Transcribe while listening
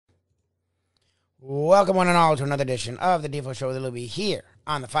Welcome one and all to another edition of the Defo Show with Lubie here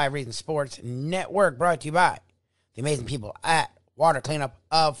on the 5 Reasons Sports Network, brought to you by the amazing people at Water Cleanup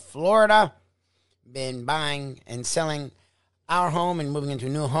of Florida. Been buying and selling our home and moving into a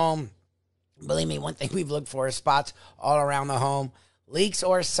new home. Believe me, one thing we've looked for is spots all around the home. Leaks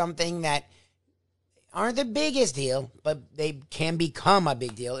or something that aren't the biggest deal, but they can become a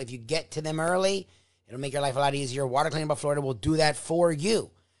big deal. If you get to them early, it'll make your life a lot easier. Water Cleanup of Florida will do that for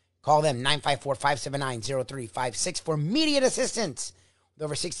you. Call them 954-579-0356 for immediate assistance. With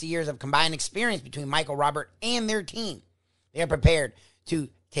over 60 years of combined experience between Michael, Robert, and their team, they are prepared to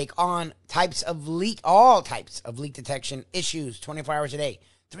take on all types of leak detection issues 24 hours a day,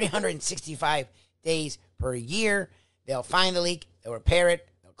 365 days per year. They'll find the leak, they'll repair it,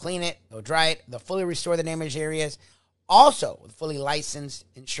 they'll clean it, they'll dry it, they'll fully restore the damaged areas. Also, with fully licensed,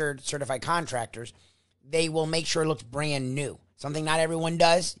 insured, certified contractors, they will make sure it looks brand new. Something not everyone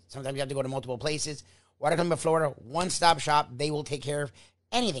does. Sometimes you have to go to multiple places. Water Cleanup of Florida, one-stop shop. They will take care of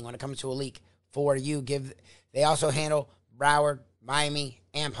anything when it comes to a leak for you. They also handle Broward, Miami,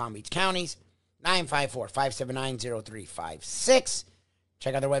 and Palm Beach counties. 954-579-0356.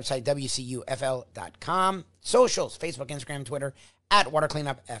 Check out their website, wcufl.com. Socials, Facebook, Instagram, Twitter, at Water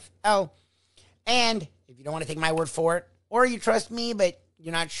Cleanup FL. And if you don't want to take my word for it, or you trust me but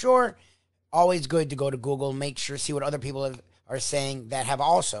you're not sure, always good to go to Google. Make sure, see what other people are saying that have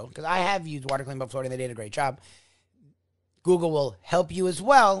also, because I have used Water Cleanup of Florida, they did a great job. Google will help you as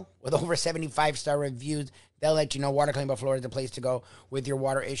well with over 75-star reviews. They'll let you know Water Cleanup of Florida is the place to go with your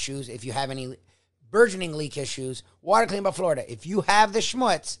water issues. If you have any burgeoning leak issues, Water Cleanup of Florida. If you have the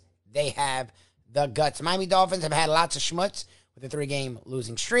schmutz, they have the guts. Miami Dolphins have had lots of schmutz with a 3-game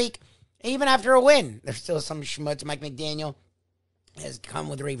losing streak. Even after a win, there's still some schmutz. Mike McDaniel has come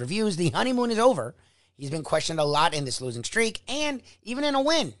with rave reviews. The honeymoon is over. He's been questioned a lot in this losing streak, and even in a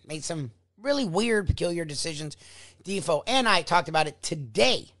win, made some really weird, peculiar decisions. Defo and I talked about it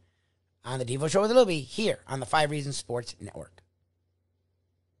today on the Defo Show with Lubie here on the 5 Reasons Sports Network.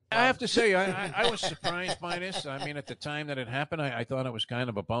 I have to say, I was surprised by this. I mean, at the time that it happened, I thought it was kind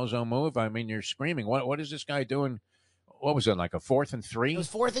of a bozo move. I mean, you're screaming. What is this guy doing? What was it, like a 4th and 3? It was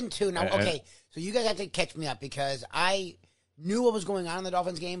 4th and 2. Now, okay, so you guys have to catch me up because I knew what was going on in the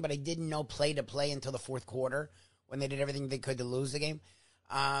Dolphins game, but I didn't know play to play until the 4th quarter when they did everything they could to lose the game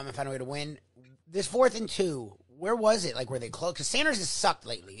and find a way to win. This 4th and 2, where was it? Like, were they close? Because Sanders has sucked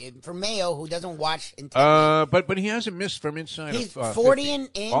lately. For Mayo, who doesn't watch intently. But he hasn't missed from inside He's of 40 50. and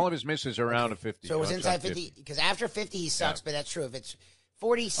in. All of his misses are around a 50. So it was inside 50. Because after 50, he sucks, but that's true. If it's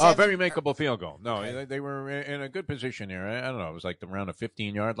 47. Very makeable field goal. No, okay. They were in a good position here. I don't know. It was like around a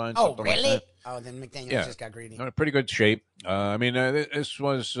 15-yard line. Oh, really? Like Oh, then McDaniel just got greedy. Pretty good shape. I mean, this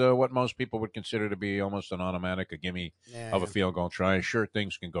was what most people would consider to be almost an automatic, a gimme of a field goal try. Sure,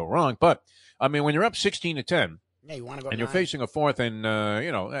 things can go wrong. But, I mean, when you're up 16-10, yeah, you want to go and you're facing a 4th and,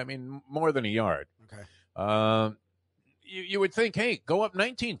 I mean, more than a yard. Okay. You would think, hey, go up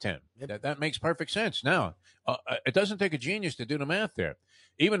 19-10. Yep. That makes perfect sense. Now, it doesn't take a genius to do the math there.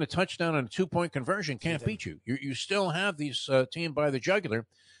 Even a touchdown and a 2-point conversion can't beat you. You still have these team by the jugular.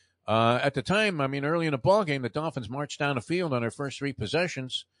 At the time, I mean, early in the ball game, the Dolphins marched down the field on their first 3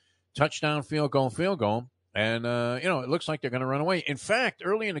 possessions, touchdown, field goal, and it looks like they're going to run away. In fact,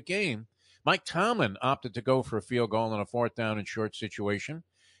 early in the game, Mike Tomlin opted to go for a field goal on a 4th down and short situation,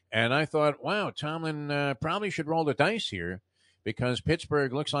 and I thought, wow, Tomlin probably should roll the dice here because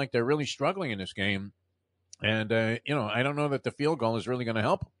Pittsburgh looks like they're really struggling in this game. And, I don't know that the field goal is really going to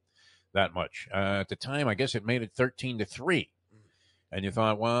help that much. At the time, I guess it made it 13-3. And you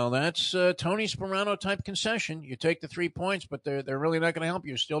thought, well, that's Tony Sperano-type concession. You take the 3 points, but they're really not going to help you.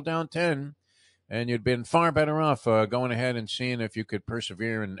 You're still down 10. And you'd been far better off going ahead and seeing if you could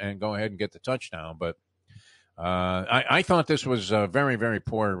persevere and go ahead and get the touchdown. But I thought this was very, very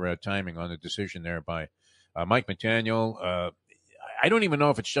poor timing on the decision there by Mike McDaniel. I don't even know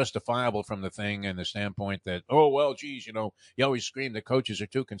if it's justifiable from the thing and the standpoint that, oh, well, geez, you always scream that coaches are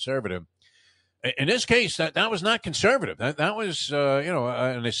too conservative. In this case, that was not conservative. That was,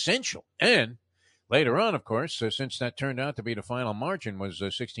 an essential. And later on, of course, since that turned out to be the final margin was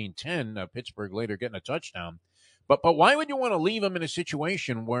 16-10, Pittsburgh later getting a touchdown. But why would you want to leave them in a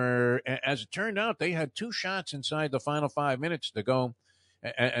situation where, as it turned out, they had 2 shots inside the final 5 minutes to go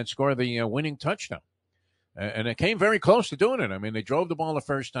and score the winning touchdown? And it came very close to doing it. I mean, they drove the ball the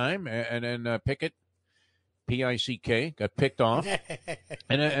first time, and then Pickett, P-I-C-K, got picked off.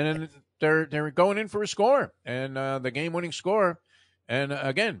 and then they're going in for a score, and the game-winning score. And,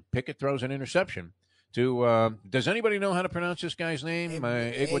 again, Pickett throws an interception Does anybody know how to pronounce this guy's name?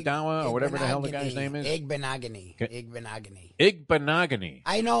 Iguodala or whatever the hell the guy's name is? Igbenogany.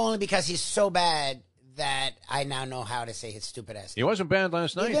 I know only because he's so bad that I now know how to say his stupid ass name. He wasn't bad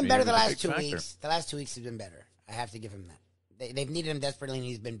last night. He's been better the last 2 weeks. The last 2 weeks he's been better. I have to give him that. They've needed him desperately, and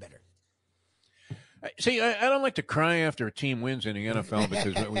he's been better. See, I don't like to cry after a team wins in the NFL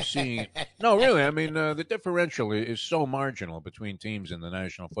because what we see. No, really. I mean, the differential is so marginal between teams in the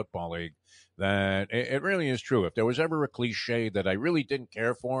National Football League that it really is true. If there was ever a cliche that I really didn't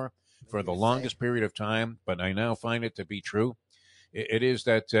care for the longest period of time, but I now find it to be true, it is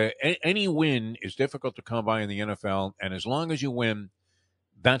that any win is difficult to come by in the NFL, and as long as you win,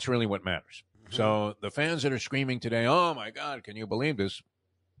 that's really what matters. Mm-hmm. So the fans that are screaming today, "Oh my God, can you believe this?"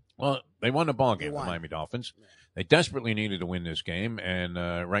 Well, they won the ball game, the Miami Dolphins. Yeah. They desperately needed to win this game and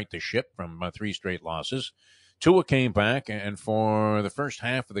right the ship from 3 straight losses. Tua came back, and for the first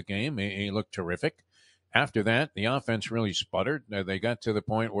half of the game, he looked terrific. After that, the offense really sputtered. They got to the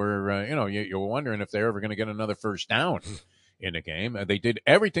point where, you were wondering if they're ever going to get another first down in the game. They did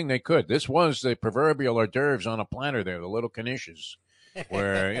everything they could. This was the proverbial hors d'oeuvres on a platter there, the little knishes,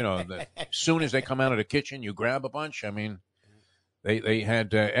 where, as soon as they come out of the kitchen, you grab a bunch. I mean, They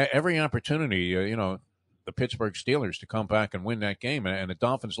had every opportunity, the Pittsburgh Steelers to come back and win that game, and the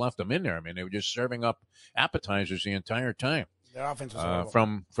Dolphins left them in there. I mean, they were just serving up appetizers the entire time. Their offense was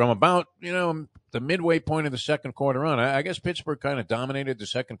from about the midway point of the second quarter on. I guess Pittsburgh kind of dominated the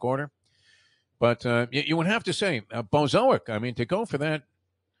second quarter, but you would have to say Bozoic. I mean, to go for that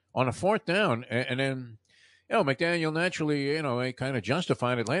on a 4th down, and then. McDaniel naturally, he kind of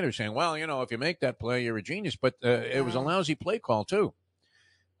justified it later, saying, well, if you make that play, you're a genius. But it was a lousy play call, too.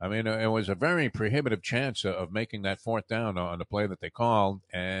 I mean, it was a very prohibitive chance of making that 4th down on the play that they called.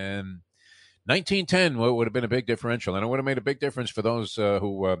 And 19-10 would have been a big differential. And it would have made a big difference for those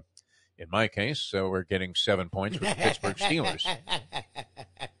who, in my case, were getting 7 points with the Pittsburgh Steelers.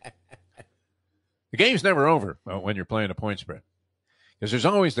 The game's never over when you're playing a point spread. Because there's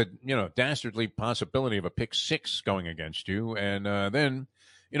always the, dastardly possibility of a pick 6 going against you. And then,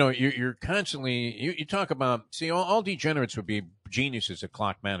 you're constantly, you talk about, all degenerates would be geniuses at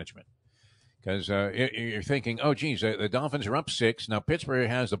clock management. Because you're thinking, oh, geez, the Dolphins are up 6. Now Pittsburgh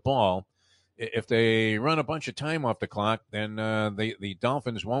has the ball. If they run a bunch of time off the clock, then the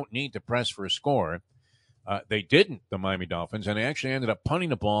Dolphins won't need to press for a score. They didn't, the Miami Dolphins, and they actually ended up punting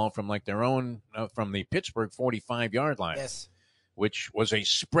the ball from their own, from the Pittsburgh 45-yard line. Yes. Which was a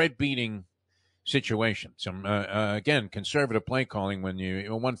spread-beating situation. Some, again, conservative play calling when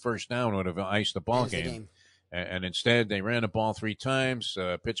one first down would have iced the ball game. And instead, they ran the ball 3 times.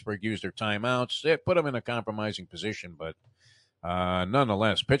 Pittsburgh used their timeouts. It put them in a compromising position, but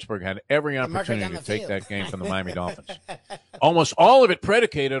nonetheless, Pittsburgh had every opportunity to take that game from the Miami Dolphins. Almost all of it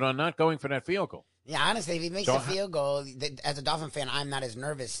predicated on not going for that field goal. Yeah, honestly, if he makes a field goal, as a Dolphin fan, I'm not as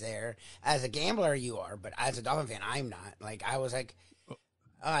nervous there. As a gambler, you are, but as a Dolphin fan, I'm not. Like, I was like, oh,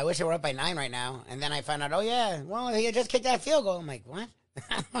 I wish they were up by 9 right now. And then I found out, oh, yeah, well, he just kicked that field goal. I'm like, what?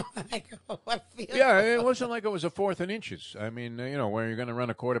 What field goal? It wasn't like it was a 4th and inches. I mean, where you're going to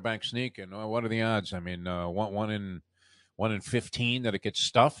run a quarterback sneak, and what are the odds? I mean, 1 in 15 that it gets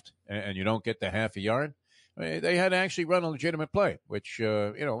stuffed and you don't get the half a yard. I mean, they had to actually run a legitimate play, which,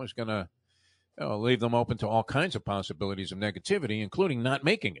 was going to leave them open to all kinds of possibilities of negativity, including not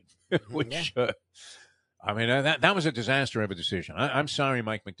making it, which, that was a disaster of a decision. I'm sorry,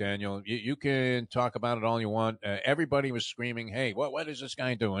 Mike McDaniel. You can talk about it all you want. Everybody was screaming, hey, what is this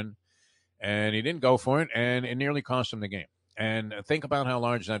guy doing? And he didn't go for it, and it nearly cost him the game. And think about how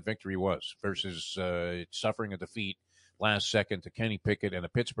large that victory was versus suffering a defeat last second to Kenny Pickett and the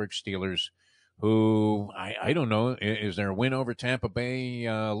Pittsburgh Steelers, who, I don't know, is their win over Tampa Bay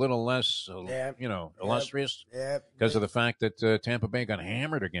a little less, illustrious? Because of the fact that Tampa Bay got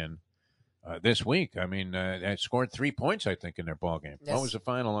hammered again this week. I mean, they scored 3 points, I think, in their ball game. Yes. What was the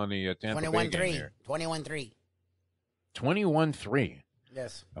final on the Tampa Bay game there? 21-3. 21-3.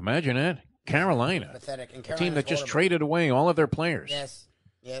 Yes. Imagine that. Carolina. Pathetic. And a team that just traded away all of their players.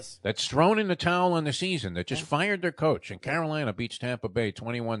 Yes. That's thrown in the towel on the season, that just fired their coach. And Carolina beats Tampa Bay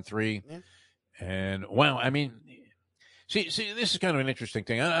 21-3. Yeah. And, well, I mean, see, this is kind of an interesting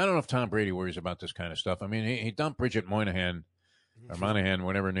thing. I don't know if Tom Brady worries about this kind of stuff. I mean, he dumped Bridget Moynihan, or Monahan,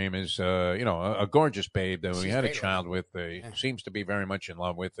 whatever her name is, a gorgeous babe that he had a child with, seems to be very much in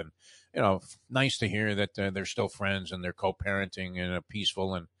love with. And, nice to hear that they're still friends and they're co-parenting in a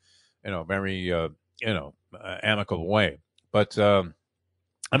peaceful and, very, amicable way. But,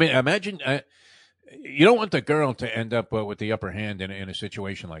 I mean, imagine You don't want the girl to end up with the upper hand in a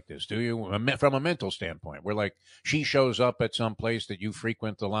situation like this, do you? From a mental standpoint, where like she shows up at some place that you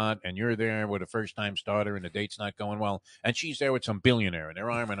frequent a lot, and you're there with a first-time starter, and the date's not going well, and she's there with some billionaire, and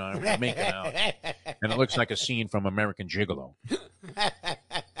they're arm in arm, making out, and it looks like a scene from American Gigolo.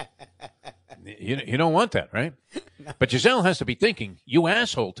 You don't want that, right? No. But Giselle has to be thinking, you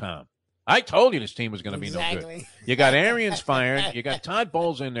asshole, Tom. I told you this team was going to be no good. You got Arians fired. You got Todd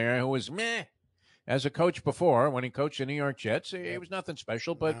Bowles in there, who was meh as a coach before. When he coached the New York Jets, he was nothing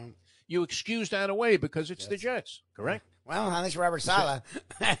special, but you excused that away because it's the Jets, correct? Well, unless Robert Saleh,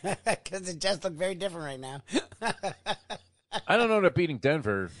 because the Jets look very different right now. I don't know that beating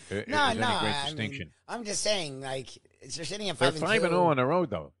Denver is any great distinction. I'm just saying, like, they're sitting at 5-2. They're 5-0 on the road,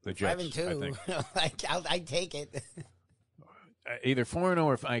 though. The Jets, 5-2. Like, I take it. Either 4-0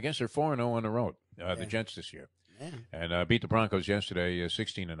 or I guess they're 4-0 on the road. The Jets this year, and beat the Broncos yesterday,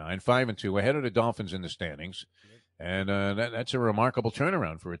 16-9, 5-2, ahead of the Dolphins in the standings, and that's a remarkable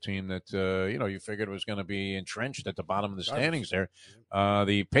turnaround for a team that you figured was going to be entrenched at the bottom of the standings. There,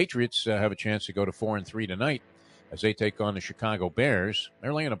 the Patriots have a chance to go to 4-3 tonight as they take on the Chicago Bears.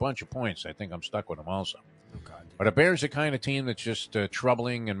 They're laying a bunch of points. I think I'm stuck with them also. Oh, God, but the Bears are the kind of team that's just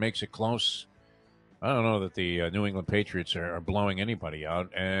troubling and makes it close. I don't know that the New England Patriots are blowing anybody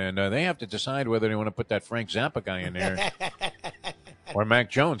out, and they have to decide whether they want to put that Frank Zappa guy in there or Mac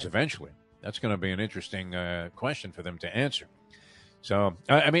Jones eventually. That's going to be an interesting question for them to answer. So,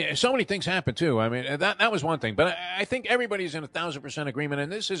 I mean, so many things happen, too. I mean, that was one thing. But I think everybody's in 1,000% agreement,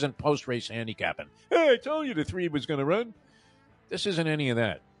 and this isn't post-race handicapping. Hey, I told you the 3 was going to run. This isn't any of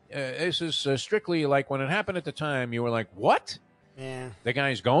that. This is strictly like when it happened at the time, you were like, what? Yeah. The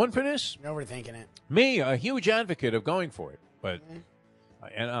guy's going for this? No, we're thinking it. Me, a huge advocate of going for it. But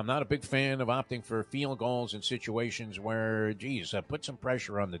and I'm not a big fan of opting for field goals in situations where, geez, put some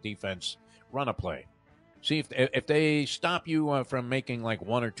pressure on the defense, run a play. See, if they stop you from making like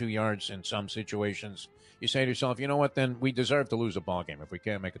 1 or 2 yards in some situations, you say to yourself, you know what, then we deserve to lose a ball game if we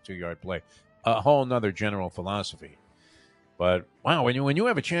can't make a 2-yard play. A whole nother general philosophy. But, wow, when you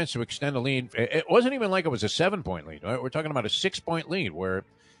have a chance to extend a lead, it wasn't even like it was a 7-point lead. Right? We're talking about a 6-point lead where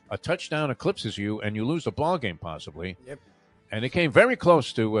a touchdown eclipses you and you lose the ball game possibly. Yep. And it came very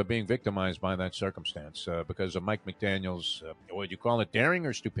close to being victimized by that circumstance because of Mike McDaniel's, what do you call it, daring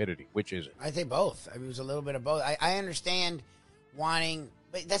or stupidity? Which is it? I think both. I mean, it was a little bit of both. I understand wanting,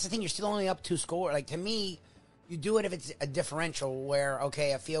 but that's the thing. You're still only up 2 scores. Like, to me, you do it if it's a differential where,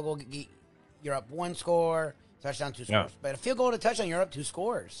 okay, a field goal, you're up 1 score, touchdown, 2 scores. Yeah. But a field goal to touchdown, you're up 2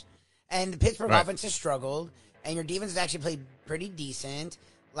 scores. And the Pittsburgh offense has struggled, and your defense has actually played pretty decent.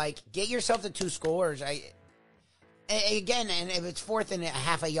 Like, get yourself to 2 scores. Again, and if it's 4th and a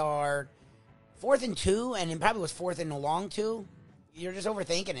half a yard, 4th and 2, and it probably was 4th and a long 2, you're just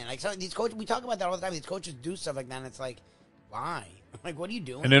overthinking it. Like, so these coaches, we talk about that all the time. These coaches do stuff like that, and it's like, why? Like, what are you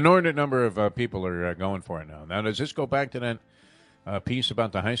doing? An inordinate number of people are going for it now. Now, does this go back to that piece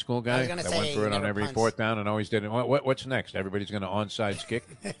about the high school guy that went for it on every punts. 4th down and always did it? What's next? Everybody's going to onside kick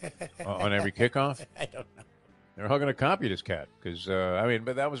on every kickoff? I don't know. They're all going to copy this cat because,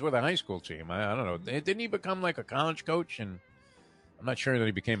 but that was with a high school team. I don't know. Didn't he become like a college coach? And I'm not sure that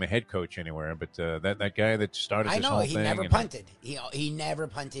he became a head coach anywhere, but that guy that started this whole thing. I know, he never punted. He never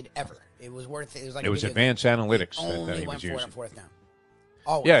punted ever. It was worth it. It was advanced analytics that he was using. 4th down.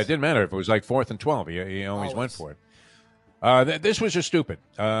 Always. Yeah, it didn't matter if it was like 4th and 12. He always went for it. This was just stupid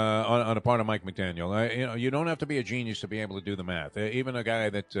on the part of Mike McDaniel. You don't have to be a genius to be able to do the math. Even a guy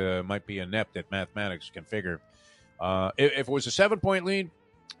that might be inept at mathematics can figure. If it was a 7-point lead,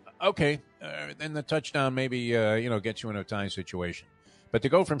 okay, then the touchdown maybe gets you in a tie situation. But to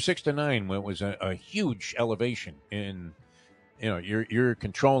go from 6 to 9 was a huge elevation in your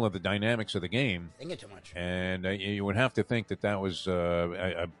control of the dynamics of the game. Thinking too much, and you would have to think that was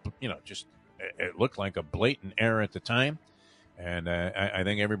just it looked like a blatant error at the time. And I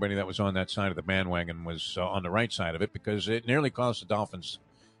think everybody that was on that side of the bandwagon was on the right side of it because it nearly cost the Dolphins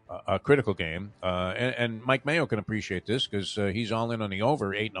a critical game. And Mike Mayo can appreciate this because he's all in on the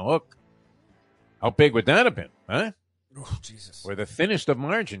over 8 and a hook. How big would that have been, huh? Oh, Jesus. Where the thinnest of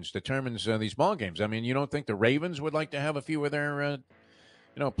margins determines these ball games. I mean, you don't think the Ravens would like to have a few of their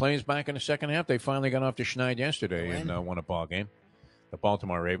plays back in the second half? They finally got off to Schneid yesterday and won a ball game. The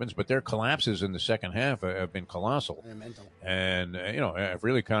Baltimore Ravens, but their collapses in the second half have been colossal, and have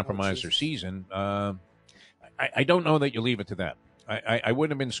really compromised their season. I don't know that you leave it to that. I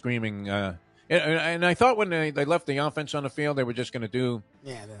wouldn't have been screaming, and I thought when they left the offense on the field, they were just going to do,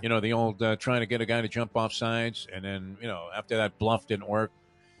 the old trying to get a guy to jump off sides, and then after that bluff didn't work,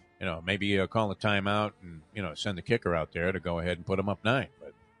 maybe call a timeout and send the kicker out there to go ahead and put them up 9.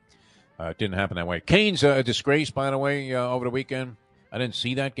 But It didn't happen that way. Canes, a disgrace, by the way, over the weekend. I didn't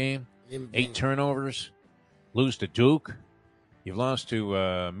see that game. 8 turnovers. Lose to Duke. You've lost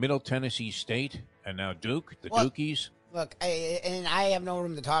to Middle Tennessee State and now Duke, the Dukies. Look, I have no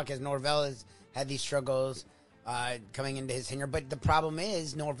room to talk as Norvell has had these struggles coming into his tenure. But the problem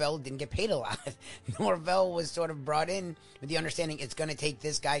is Norvell didn't get paid a lot. Norvell was sort of brought in with the understanding it's going to take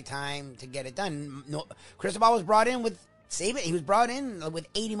this guy time to get it done. Cristobal was brought in with Saban. He was brought in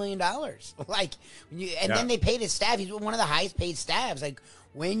with $80 million. Then they paid his staff. He's one of the highest paid staffs. Like,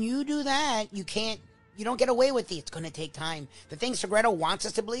 when you do that, you don't get away with it. It's going to take time. The thing Segredo wants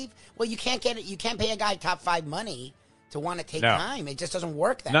us to believe, well, you can't get it. You can't pay a guy top 5 money to want to take time. It just doesn't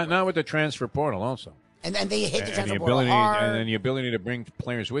work that way. Not with the transfer portal also. And then they hit the transfer portal hard. And then the ability to bring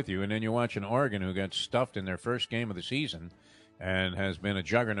players with you. And then you watch an Oregon who got stuffed in their first game of the season and has been a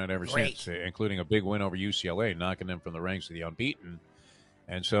juggernaut ever since, including a big win over UCLA, knocking them from the ranks of the unbeaten.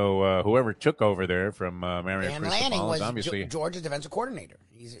 And so whoever took over there from Mario Cristobal was obviously Georgia's defensive coordinator.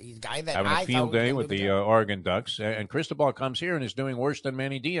 He's a guy that having a field day with the Oregon Ducks. And Cristobal comes here and is doing worse than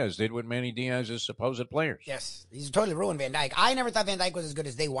Manny Diaz did with Manny Diaz's supposed players. Yes, he's totally ruined Van Dyke. I never thought Van Dyke was as good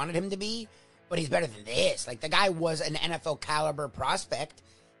as they wanted him to be, but he's better than this. Like, the guy was an NFL caliber prospect.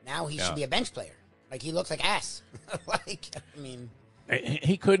 Now he should be a bench player. Like, he looks like ass.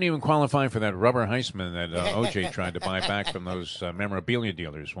 He couldn't even qualify for that rubber Heisman that OJ tried to buy back from those memorabilia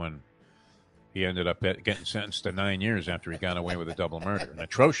dealers when he ended up getting sentenced to 9 years after he got away with a double murder. An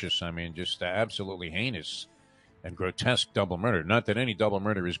atrocious, just absolutely heinous and grotesque double murder. Not that any double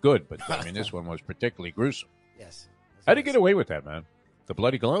murder is good, but this one was particularly gruesome. Yes. How'd he get away with that, man? The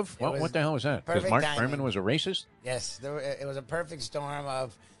bloody glove? What the hell was that? Because Mark Furman was a racist? Yes. It was a perfect storm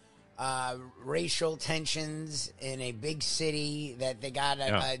of racial tensions in a big city that they got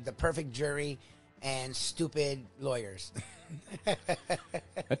the perfect jury and stupid lawyers.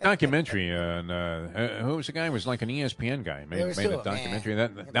 That documentary, who was the guy? It was like an ESPN guy. Made a documentary.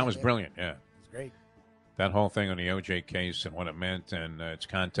 That was brilliant, yeah. It's great. That whole thing on the OJ case and what it meant and its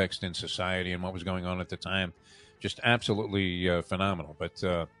context in society and what was going on at the time, just absolutely phenomenal. But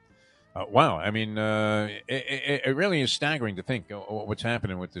wow, it really is staggering to think what's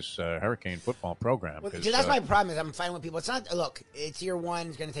happening with this Hurricane football program. Well, that's my problem. Is I'm fighting with people. It's not. Look, it's year one.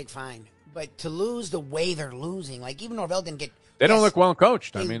 It's going to take fine. But to lose the way they're losing, like even Norvell didn't get. They don't look well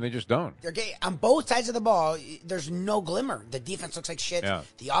coached. They just don't. They're on both sides of the ball. There's no glimmer. The defense looks like shit. Yeah.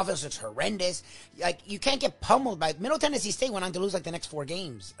 The offense looks horrendous. Like, you can't get pummeled by Middle Tennessee State. Went on to lose like the next 4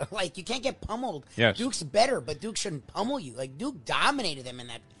 games. Like, you can't get pummeled. Yes. Duke's better, but Duke shouldn't pummel you. Like, Duke dominated them in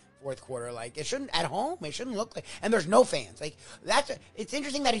that fourth quarter. Like, it shouldn't at home. It shouldn't look like. And there's no fans. Like, it's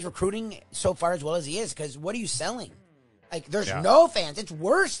interesting that he's recruiting so far as well as he is. Because what are you selling? Like, there's no fans. It's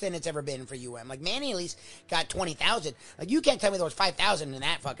worse than it's ever been for UM. Like, Manny at least got 20,000. Like, you can't tell me there was 5,000 in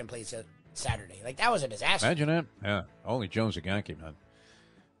that fucking place Saturday. Like, that was a disaster. Imagine that. Yeah. Holy Joe Zagacki, man.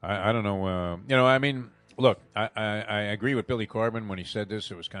 I don't know. Look, I agree with Billy Corbin when he said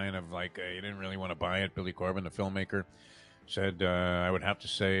this. It was kind of like he didn't really want to buy it. Billy Corbin, the filmmaker, said, I would have to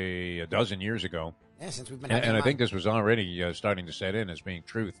say a dozen years ago. Yeah, since we've been and I think this was already starting to set in as being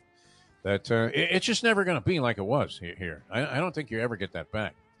truth. That it's just never going to be like it was here. I don't think you ever get that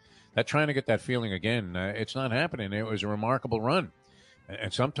back. That trying to get that feeling again, it's not happening. It was a remarkable run.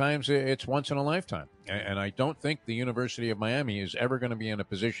 And sometimes it's once in a lifetime. And I don't think the University of Miami is ever going to be in a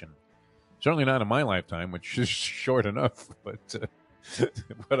position, certainly not in my lifetime, which is short enough, but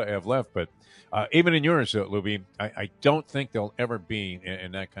what I have left. But even in yours, Lubie, I don't think they'll ever be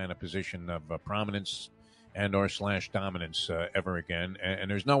in that kind of position of prominence and or / dominance ever again. And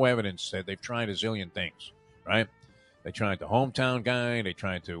there's no evidence that they've tried a zillion things, right? They tried the hometown guy. They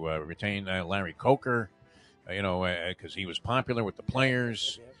tried to retain Larry Coker, because he was popular with the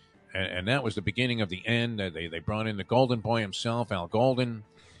players. And that was the beginning of the end. They brought in the Golden Boy himself, Al Golden.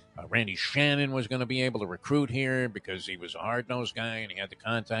 Randy Shannon was going to be able to recruit here because he was a hard-nosed guy and he had the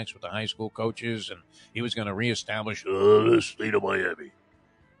contacts with the high school coaches, and he was going to reestablish the state of Miami.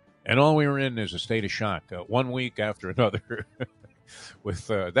 And all we were in is a state of shock, 1 week after another. With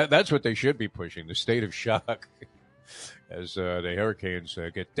that's what they should be pushing, the state of shock, as the Hurricanes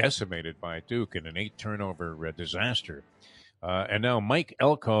get decimated by Duke in an 8-turnover disaster. And now Mike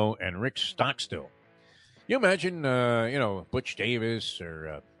Elko and Rick Stockstill. You imagine, Butch Davis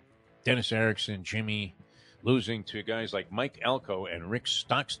or Dennis Erickson, Jimmy, losing to guys like Mike Elko and Rick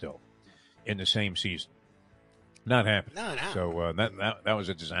Stockstill in the same season. Not happening. No. So that was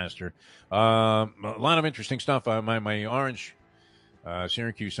a disaster. A lot of interesting stuff. My Orange,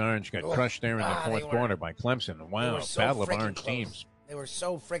 Syracuse Orange, got crushed there in the fourth quarter by Clemson. Wow, so battle of orange close. teams. They were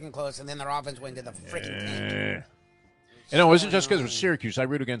so freaking close, and then their offense went to the freaking tank. You know, it wasn't just because it was Syracuse. I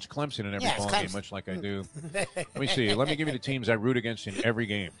root against Clemson in every Yeah, it's ball Clemson. game, much like I do. Let me see. Let me give you the teams I root against in every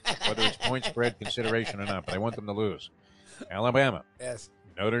game, whether it's point spread consideration or not. But I want them to lose. Alabama, Yes.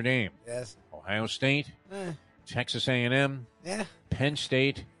 Notre Dame, Yes. Ohio State, Texas A&M, Yeah. Penn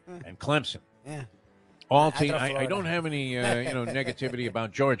State, and Clemson. Yeah. All I teams. throw I Florida. don't have any negativity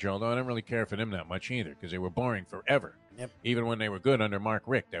about Georgia, although I don't really care for them that much either because they were boring forever. Yep. Even when they were good under Mark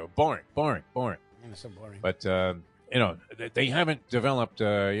Richt, they were boring. It was so boring. But they haven't developed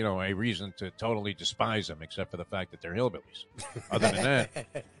a reason to totally despise them, except for the fact that they're hillbillies. Other than that,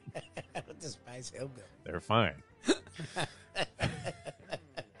 Despise hillbilly. they're fine.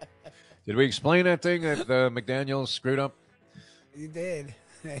 Did we explain that thing that McDaniel screwed up? You did.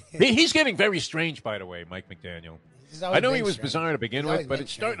 He's getting very strange, by the way, Mike McDaniel. I know he was strange. bizarre to begin He's always with, but been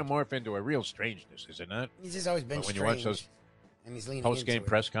it's starting to strange. morph into a real strangeness, is it not? He's just always been When strange. you watch those and he's leaning post-game into it.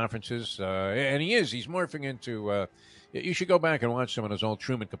 press conferences, and he's morphing into. You should go back and watch some of those old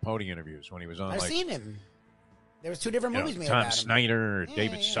Truman Capote interviews when he was on. I've like, seen him. There was 2 different movies made Tom about him. Snyder or Yeah,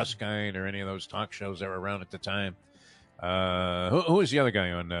 David yeah. Susskind or any of those talk shows that were around at the time. Who is the other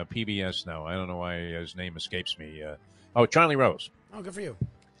guy on PBS now? I don't know why his name escapes me. Charlie Rose. Oh, good for you.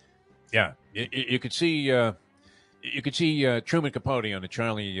 Yeah, you could see Truman Capote on the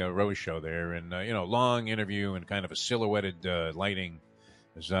Charlie Rose show there, and long interview and kind of a silhouetted lighting.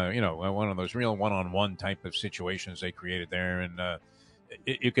 It was one of those real one-on-one type of situations they created there, and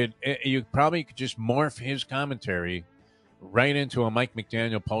you probably could just morph his commentary right into a Mike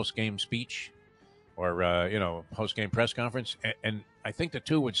McDaniel post-game speech or post-game press conference, and I think the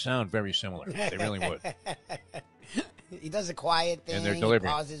two would sound very similar. They really would. He does a quiet thing. And they're He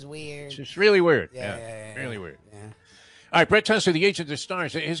delivering. pauses weird. It's just really weird. Yeah. Really weird. Yeah. All right, Brett Tesler, the agent of the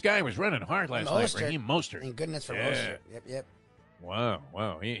Stars. His guy was running hard last night. Mostert. Raheem Mostert. Thank goodness for Yeah. Mostert. Yep.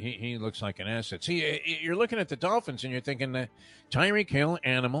 Wow. He looks like an asset. See, you're looking at the Dolphins and you're thinking Tyreek Hill,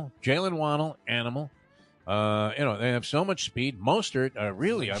 animal. Jalen Waddle, animal. They have so much speed. Mostert,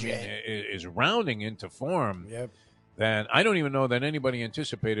 is rounding into form Yep. that I don't even know that anybody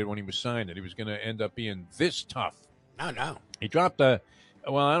anticipated when he was signed that he was going to end up being this tough. No. He dropped I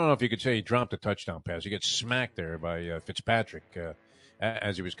don't know if you could say he dropped a touchdown pass. He gets smacked there by Fitzpatrick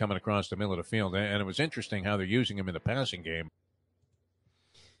as he was coming across the middle of the field. And it was interesting how they're using him in the passing game.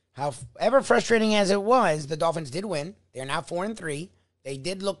 However frustrating as it was, the Dolphins did win. They're now 4-3. They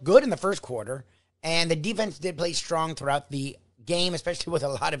did look good in the first quarter, and the defense did play strong throughout the game, especially with a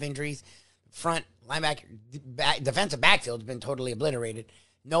lot of injuries. Front linebacker, defensive backfield has been totally obliterated.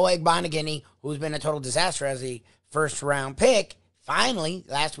 Noah Igbanagini, who's been a total disaster as a first-round pick, finally,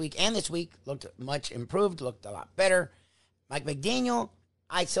 last week and this week, looked much improved, looked a lot better. Mike McDaniel,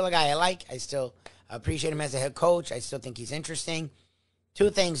 I still a guy I like. I still appreciate him as a head coach. I still think he's interesting. 2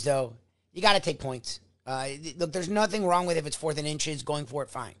 things, though. You got to take points. Look, there's nothing wrong with if it's 4th and inches, going for it,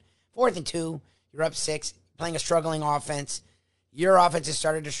 fine. 4th and 2, you're up 6, playing a struggling offense. Your offense has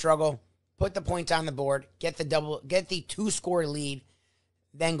started to struggle. Put the points on the board. Get the 2-score lead.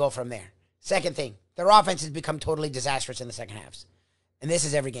 Then go from there. Second thing, their offense has become totally disastrous in the second halves. And this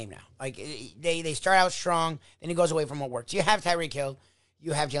is every game now. Like, they start out strong, then it goes away from what works. You have Tyreek Hill.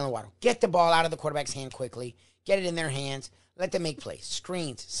 You have Jalen Waddle. Get the ball out of the quarterback's hand quickly. Get it in their hands. Let them make plays.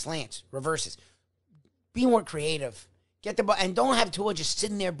 Screens, slants, reverses. Be more creative. Get the ball. And don't have Tua just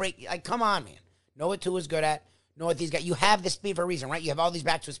sitting there break. Like, come on, man. Know what Tua's good at. Know what these guys. You have the speed for a reason, right? You have all these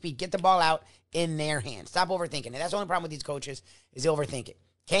backs with speed. Get the ball out in their hands. Stop overthinking it. That's the only problem with these coaches is they overthink it.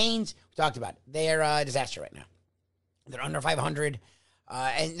 Canes, we talked about it. They're a disaster right now. They're under 500.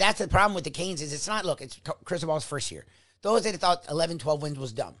 And that's the problem with the Canes is it's not, look, it's Cristobal's first year. Those that thought 11, 12 wins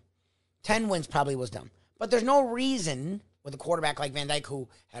was dumb. 10 wins probably was dumb. But there's no reason with a quarterback like Van Dyke who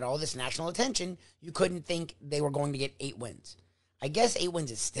had all this national attention, you couldn't think they were going to get 8 wins. I guess 8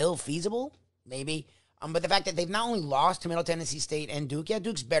 wins is still feasible, maybe. But the fact that they've not only lost to Middle Tennessee State and Duke, yeah,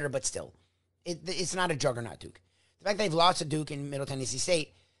 Duke's better, but still. It's not a juggernaut, Duke. The fact that they've lost to Duke and Middle Tennessee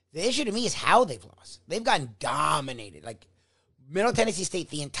State, the issue to me is how they've lost. They've gotten dominated. Like, Middle Tennessee State,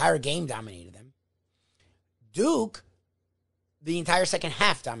 the entire game dominated them. Duke, the entire second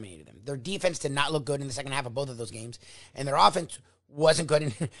half dominated them. Their defense did not look good in the second half of both of those games, and their offense wasn't good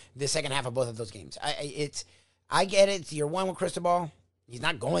in the second half of both of those games. I get it. It's year 1 with Cristobal. He's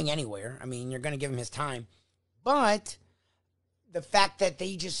not going anywhere. I mean, you're going to give him his time. But the fact that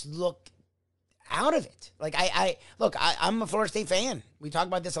they just look out of it. Like, I'm a Florida State fan. We talk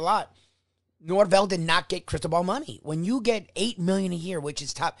about this a lot. Norvell did not get Cristobal money. When you get $8 million a year, which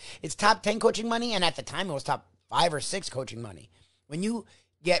is top 10 coaching money, and at the time it was top 5 or 6 coaching money. When you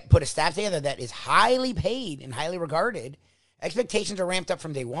put a staff together that is highly paid and highly regarded, expectations are ramped up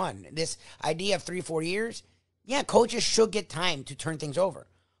from day one. This idea of 3-4 years, yeah, coaches should get time to turn things over.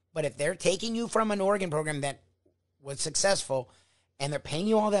 But if they're taking you from an Oregon program that was successful and they're paying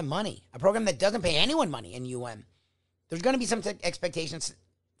you all that money, a program that doesn't pay anyone money in UM, there's going to be some expectations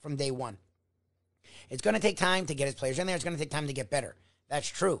from day one. It's going to take time to get his players in there. It's going to take time to get better. That's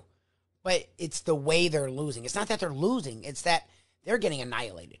true. But it's the way they're losing. It's not that they're losing. It's that they're getting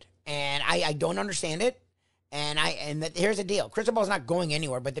annihilated. And I don't understand it. And here's the deal. Cristobal's not going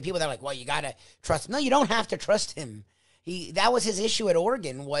anywhere, but the people that are like, well, you got to trust him. No, you don't have to trust him. That was his issue at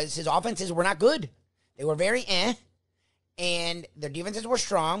Oregon, was his offenses were not good. They were very and their defenses were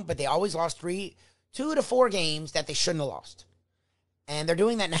strong, but they always lost 2 to 4 games that they shouldn't have lost. And they're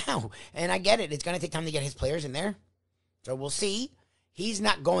doing that now. And I get it. It's going to take time to get his players in there. So we'll see. He's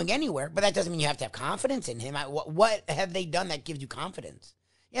not going anywhere, but that doesn't mean you have to have confidence in him. What have they done that gives you confidence?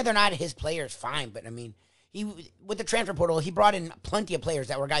 Yeah, they're not his players, fine, but I mean, with the transfer portal, he brought in plenty of players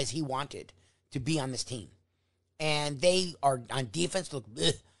that were guys he wanted to be on this team. And they are on defense. Look,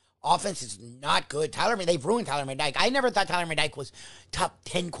 offense is not good. They've ruined Tyler McDyke. I never thought Tyler McDyke was top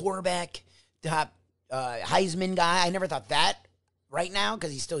 10 quarterback, top Heisman guy. I never thought that right now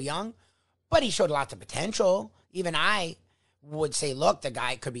because he's still young. But he showed lots of potential. Even I would say, look, the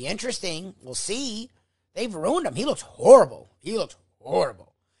guy could be interesting. We'll see. They've ruined him. He looks horrible.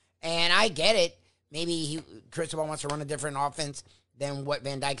 And I get it. Maybe Cristobal wants to run a different offense than what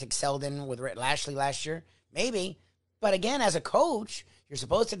Van Dyke excelled in with Lashley last year. Maybe. But again, as a coach, you're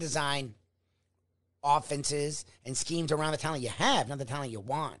supposed to design offenses and schemes around the talent you have, not the talent you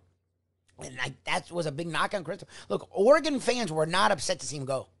want. And that was a big knock on Cristobal. Look, Oregon fans were not upset to see him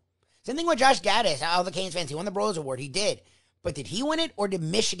go. Same thing with Josh Gaddis, all the Canes fans. He won the Broyles Award. He did. But did he win it, or did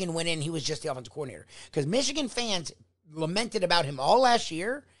Michigan win it and he was just the offensive coordinator? Because Michigan fans lamented about him all last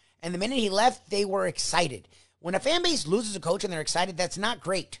year, and the minute he left, they were excited. When a fan base loses a coach and they're excited, that's not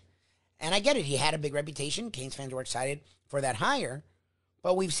great. And I get it. He had a big reputation. Canes fans were excited for that hire.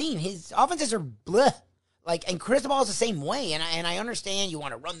 But we've seen his offenses are bleh. And Cristobal is the same way. And I understand you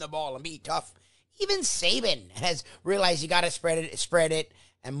want to run the ball and be tough. Even Saban has realized you got to spread it,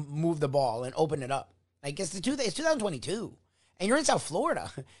 and move the ball and open it up. It's 2022. And you're in South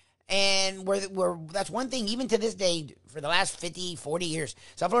Florida. And that's one thing, even to this day, for the last 50, 40 years,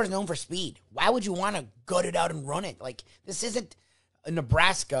 South Florida is known for speed. Why would you want to gut it out and run it? This isn't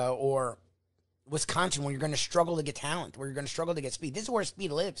Nebraska or Wisconsin where you're going to struggle to get talent, where you're going to struggle to get speed. This is where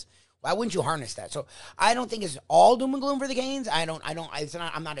speed lives. Why wouldn't you harness that? So I don't think it's all doom and gloom for the Canes.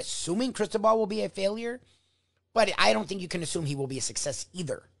 I'm not assuming Cristobal will be a failure, but I don't think you can assume he will be a success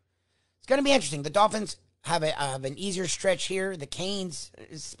either. It's going to be interesting. The Dolphins have an easier stretch here. The Canes,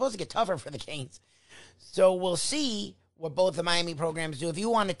 it's supposed to get tougher for the Canes. So we'll see what both the Miami programs do. If you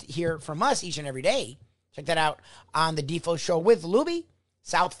want to hear from us each and every day, check that out on the Defo Show with Lubie,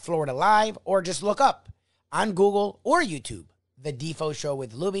 South Florida Live, or just look up on Google or YouTube, the Defo Show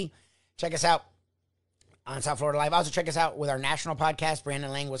with Lubie. Check us out on South Florida Live. Also check us out with our national podcast.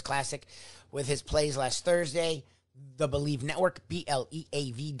 Brandon Lang was classic with his plays last Thursday. The Believe Network,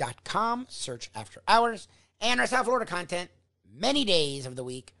 BLEAV.com. Search After Hours. And our South Florida content, many days of the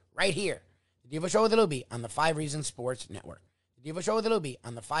week, right here. The Defo Show with Lubie on the 5 Reasons Sports Network. The Defo Show with Lubie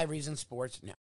on the 5 Reasons Sports Network.